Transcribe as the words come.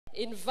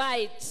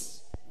invite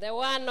the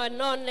one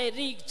and only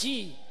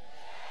Riggy.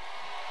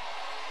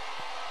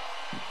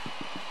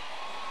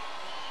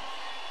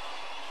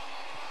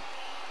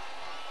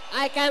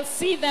 I can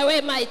see the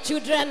way my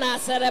children are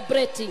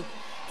celebrating.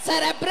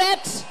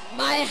 Celebrate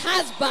my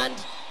husband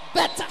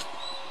better.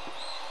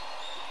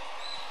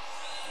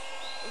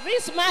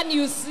 This man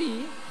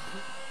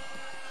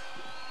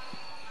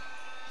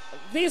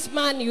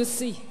you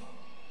see,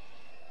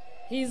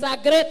 he's a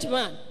great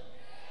man.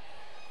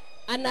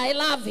 And I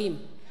love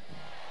him.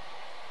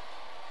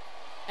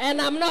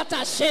 And I'm not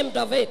ashamed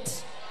of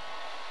it.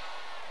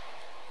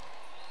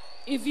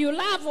 If you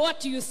love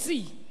what you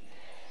see,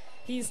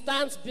 he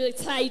stands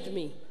beside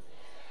me.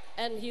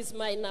 And he's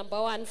my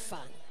 #1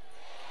 fan.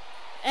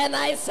 And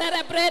I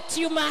celebrate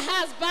you, my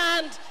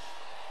husband,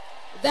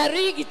 the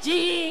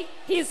Riggy,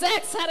 His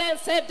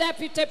Excellency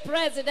Deputy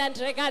President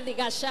Riggy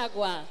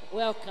Gachagua.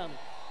 Welcome.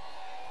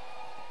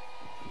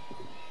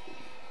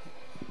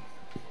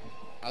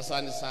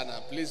 Asante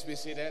sana. Please be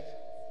seated.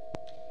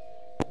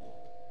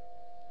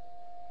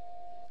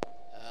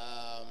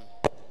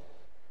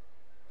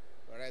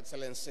 Your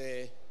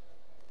Excellency,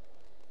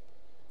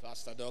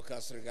 Pastor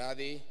Dorcas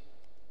Riggy,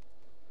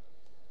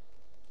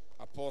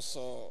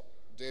 Apostle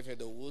David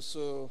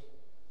Owusu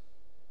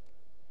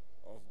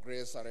of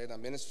Grace Arena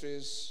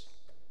Ministries,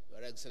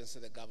 Your Excellency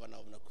the Governor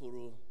of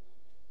Nakuru,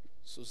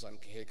 Susan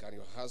Kihika and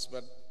your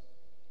husband,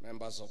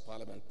 members of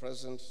Parliament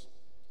present,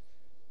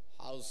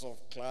 House of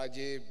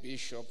Clergy,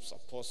 bishops,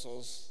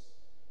 apostles,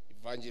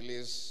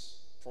 evangelists,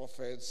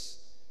 prophets,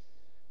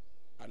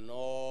 and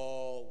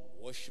all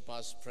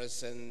worshippers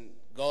present.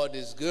 God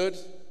is good.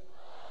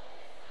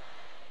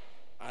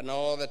 And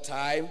all the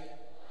time.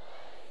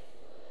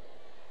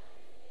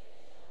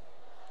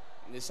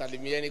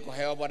 Nisalimieni kwa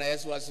hewa. Bwana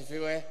Yesu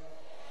asifiwe.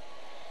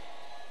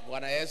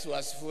 Bwana Yesu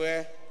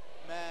asifiwe.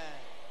 Amen.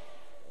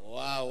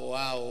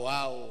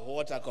 Wow.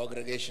 What a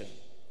congregation.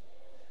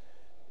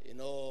 You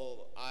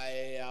know,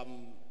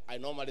 I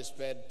normally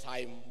spend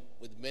time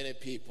with many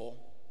people,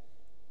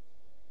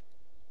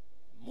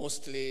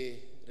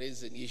 mostly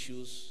raising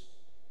issues,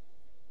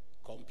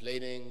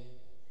 complaining,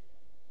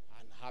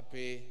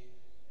 unhappy,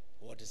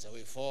 what is the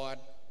way forward.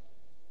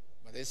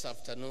 But this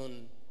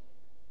afternoon,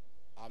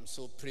 I'm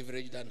so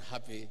privileged and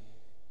happy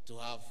to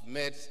have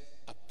met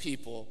a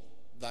people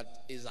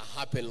that is a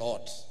happy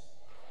lot.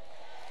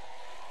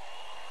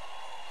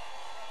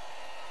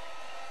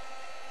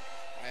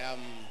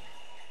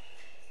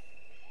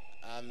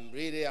 I'm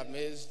really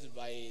amazed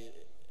by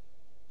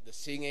the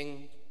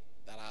singing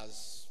that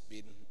has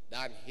been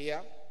done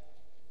here.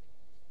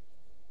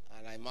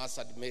 And I must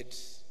admit,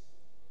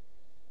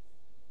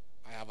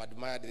 I have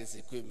admired this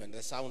equipment.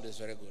 The sound is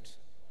very good.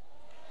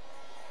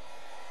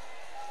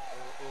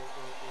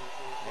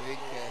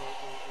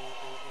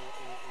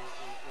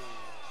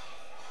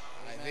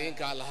 I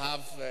think I'll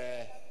have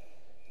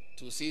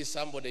to see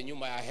somebody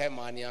nyuma ya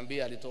hema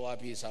aniambie alitoa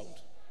wapi sound.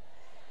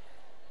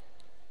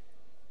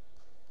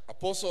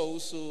 Apostle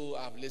Owusu,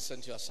 I've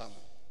listened to your sermon,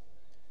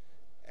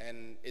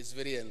 and it's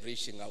very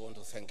enriching. I want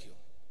to thank you.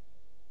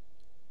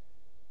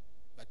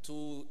 But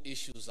two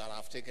issues that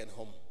I've taken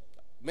home,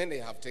 many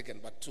have taken,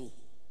 but two,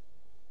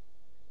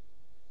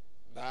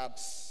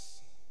 that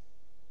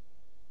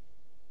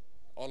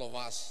all of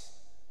us,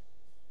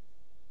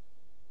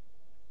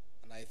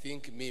 and I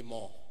think me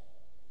more,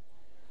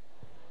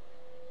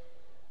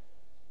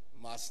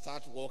 must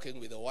start walking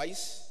with the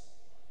wise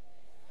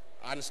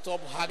and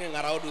stop hanging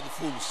around with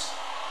fools.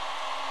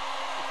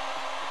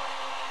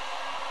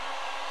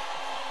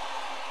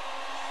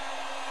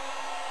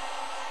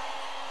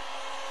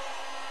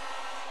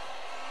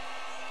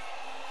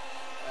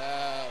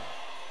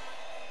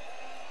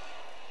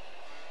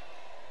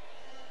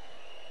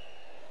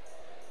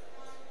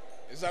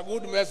 It's a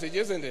good message,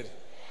 isn't it?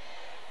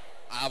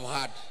 I've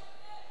heard.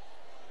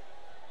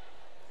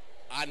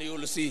 And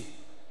you'll see.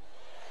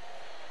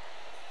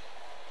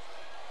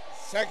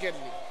 Secondly,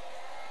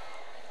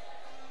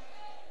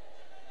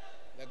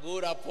 the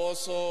good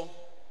apostle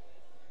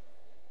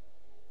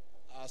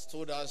has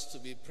told us to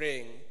be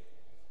praying,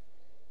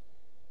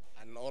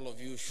 and all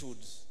of you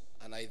should,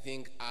 and I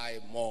think I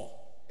more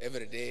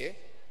every day.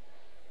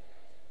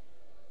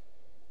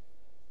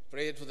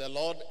 Pray to the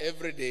Lord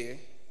every day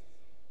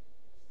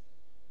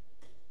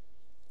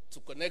to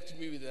connect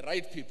me with the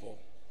right people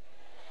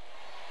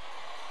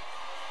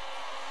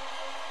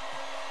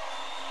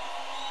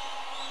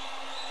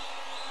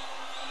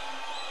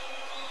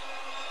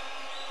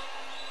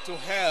to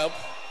help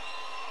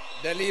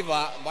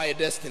deliver my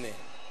destiny.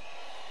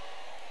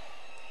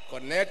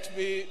 Connect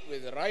me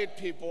with the right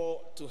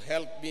people to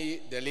help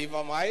me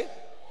deliver my.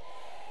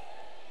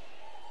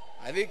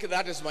 I think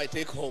that is my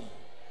take home.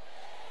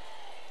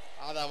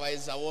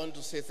 Otherwise, I want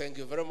to say thank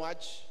you very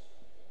much.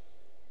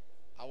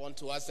 I want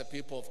to ask the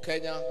people of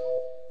Kenya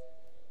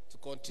to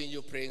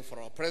continue praying for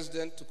our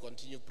president, to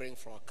continue praying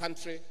for our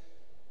country,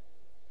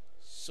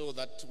 so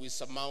that we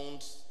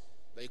surmount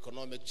the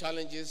economic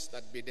challenges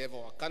that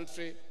bedevil our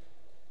country,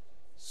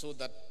 so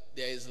that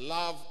there is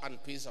love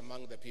and peace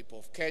among the people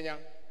of Kenya,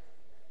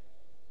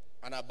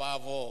 and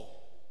above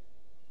all,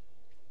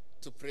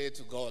 to pray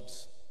to God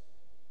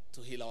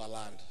to heal our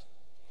land.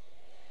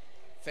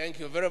 Thank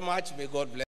you very much. May God bless.